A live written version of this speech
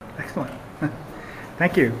Excellent.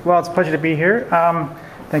 Thank you. Well, it's a pleasure to be here.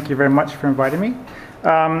 Thank you very much for inviting me.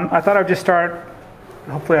 I thought I'd just start,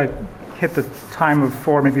 hopefully I hit the time of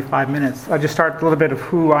 4, maybe 5 minutes. I'll just start a little bit of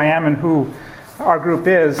who I am and who our group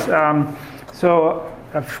is. So,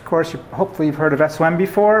 of course, hopefully you've heard of SOM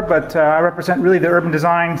before, but I represent really the urban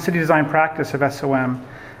design, city design practice of SOM.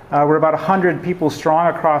 We're about 100 people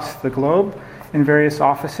strong across the globe in various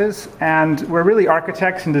offices, and we're really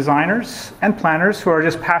architects and designers and planners who are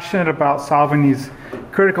just passionate about solving these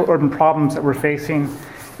critical urban problems that we're facing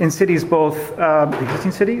in cities, both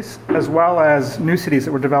existing cities as well as new cities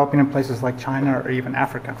that we're developing in places like China or even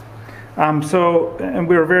Africa. And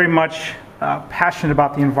we're very much passionate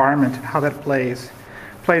about the environment and how that plays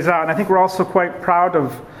out. And I think we're also quite proud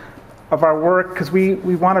of our work because we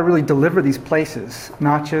want to really deliver these places,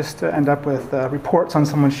 not just end up with reports on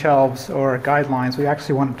someone's shelves or guidelines. We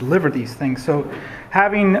actually want to deliver these things. So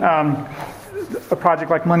having a project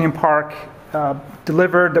like Millennium Park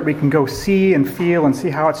delivered that we can go see and feel and see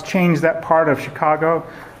how it's changed that part of Chicago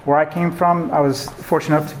where I came from. I was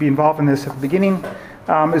fortunate enough to be involved in this at the beginning.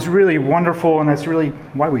 Is really wonderful, and that's really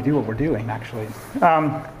why we do what we're doing, actually.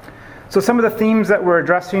 So some of the themes that we're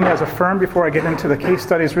addressing as a firm before I get into the case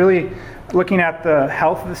study is really looking at the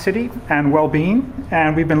health of the city and well-being.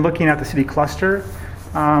 And we've been looking at the city cluster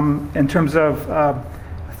in terms of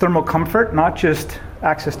thermal comfort, not just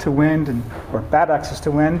access to wind or bad access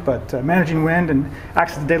to wind, but managing wind and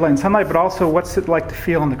access to daylight and sunlight, but also what's it like to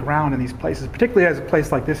feel on the ground in these places, particularly as a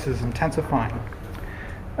place like this is intensifying.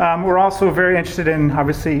 We're also very interested in,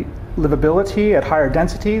 obviously, livability at higher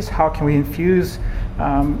densities. How can we infuse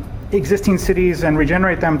existing cities and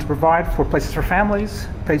regenerate them to provide for places for families,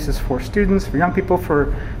 places for students, for young people,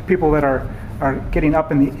 for people that are getting up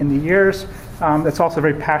in the years. That's also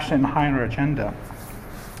very passionate and high on our agenda.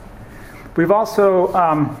 We've also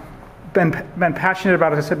been passionate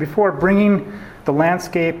about, as I said before, bringing the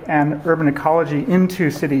landscape and urban ecology into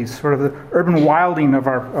cities, sort of the urban wilding of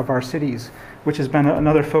our cities, which has been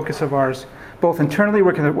another focus of ours, both internally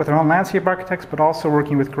working with our own landscape architects, but also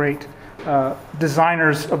working with great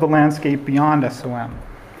designers of the landscape beyond SOM.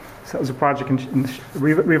 So that was a project in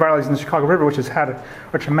revitalizing the Chicago River, which has had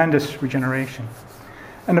a tremendous regeneration.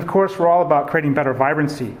 And of course, we're all about creating better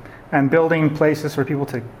vibrancy and building places for people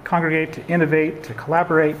to congregate, to innovate, to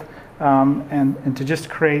collaborate, and to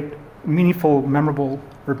just create meaningful, memorable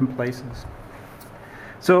urban places.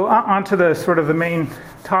 So on to the sort of the main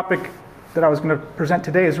topic that I was going to present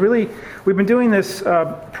today is really, we've been doing this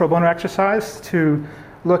pro bono exercise to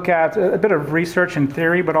look at a bit of research and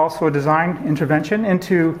theory, but also a design intervention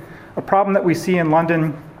into a problem that we see in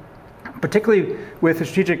London, particularly with the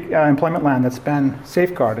strategic employment land that's been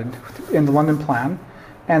safeguarded in the London plan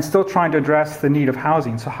and still trying to address the need of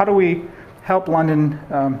housing. So how do we help London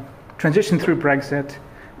transition through Brexit,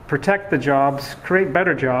 protect the jobs, create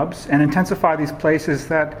better jobs, and intensify these places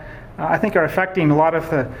that I think are affecting a lot of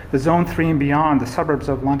the Zone 3 and beyond, the suburbs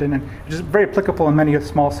of London, and which is very applicable in many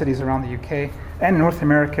small cities around the UK and North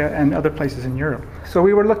America and other places in Europe. So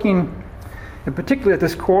we were looking in particular at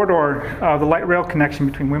this corridor, the light rail connection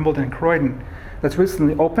between Wimbledon and Croydon that's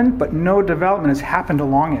recently opened, but no development has happened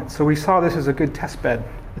along it. So we saw this as a good test bed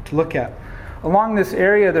to look at. Along this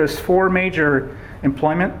area, there's 4 major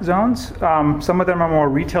employment zones. Some of them are more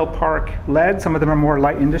retail park led, some of them are more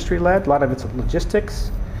light industry led. A lot of it's logistics.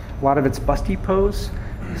 A lot of it's bus depots.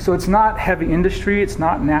 So it's not heavy industry, it's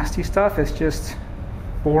not nasty stuff, it's just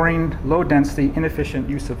boring, low density, inefficient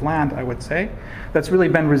use of land, I would say. That's really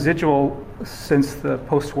been residual since the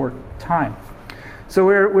post-war time. So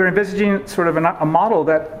we're envisaging sort of a model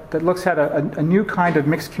that looks at a new kind of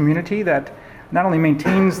mixed community that not only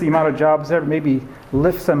maintains the amount of jobs there, but maybe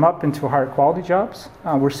lifts them up into higher quality jobs.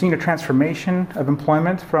 We're seeing a transformation of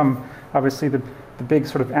employment from obviously the big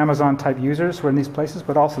sort of Amazon type users who are in these places,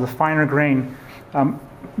 but also the finer grain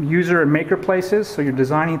user and maker places. So you're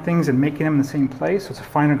designing things and making them in the same place. So it's a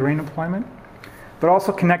finer grain employment, but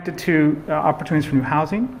also connected to opportunities for new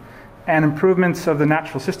housing and improvements of the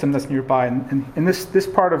natural system that's nearby. And this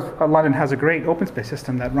part of London has a great open space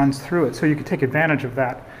system that runs through it. So you can take advantage of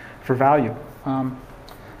that for value.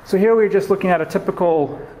 So here we're just looking at a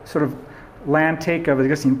typical sort of land take of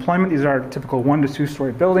existing employment. These are typical 1 to 2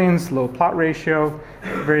 story buildings, low plot ratio,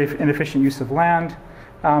 very inefficient use of land.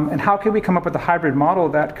 And how can we come up with a hybrid model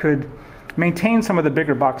that could maintain some of the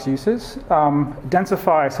bigger box uses,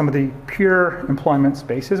 densify some of the pure employment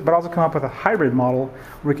spaces, but also come up with a hybrid model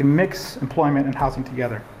where we can mix employment and housing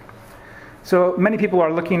together. So many people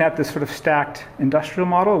are looking at this sort of stacked industrial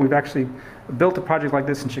model. We've actually built a project like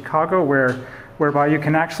this in Chicago whereby you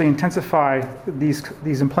can actually intensify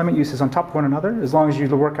these employment uses on top of one another as long as you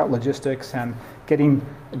work out logistics and getting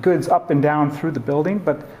goods up and down through the building,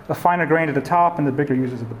 but the finer grain at the top and the bigger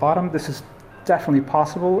users at the bottom. This is definitely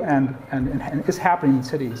possible and is happening in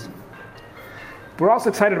cities. We're also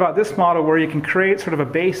excited about this model where you can create sort of a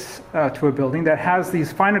base to a building that has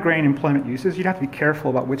these finer grain employment uses. You'd have to be careful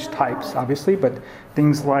about which types, obviously, but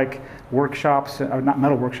things like workshops, not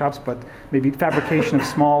metal workshops, but maybe fabrication of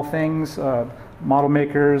small things, model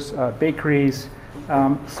makers, bakeries,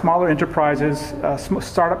 smaller enterprises,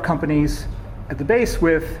 startup companies at the base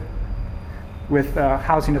with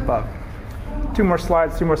housing above. 3 more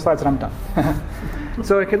slides, and I'm done.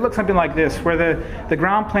 So it could look something like this, where the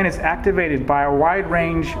ground plane is activated by a wide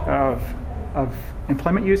range of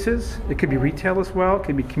employment uses. It could be retail as well. It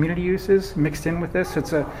could be community uses mixed in with this.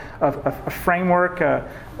 It's a framework,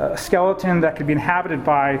 a skeleton that could be inhabited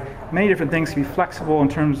by many different things, to be flexible in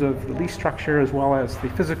terms of the lease structure as well as the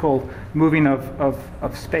physical moving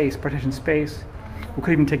of space, partition space. We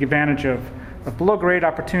could even take advantage of below-grade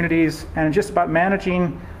opportunities and just about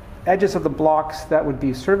managing edges of the blocks that would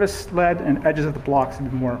be service-led and edges of the blocks that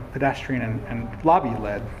would be more pedestrian and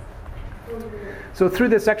lobby-led. So through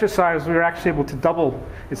this exercise, we were actually able to double,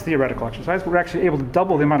 it's theoretical exercise, but we're actually able to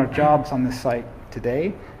double the amount of jobs on this site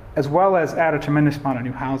today, as well as add a tremendous amount of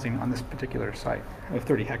new housing on this particular site of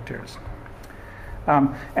 30 hectares.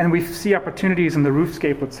 And we see opportunities in the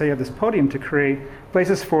roofscape, let's say, of this podium to create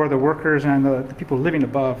places for the workers and the people living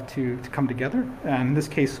above to come together, and in this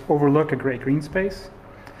case, overlook a great green space.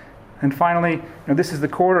 And finally, this is the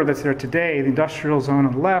corridor that's there today, the industrial zone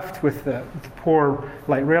on the left with the poor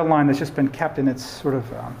light rail line that's just been kept in its sort of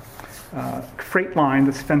freight line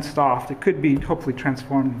that's fenced off. It could be hopefully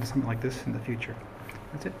transformed into something like this in the future.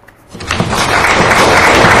 That's it.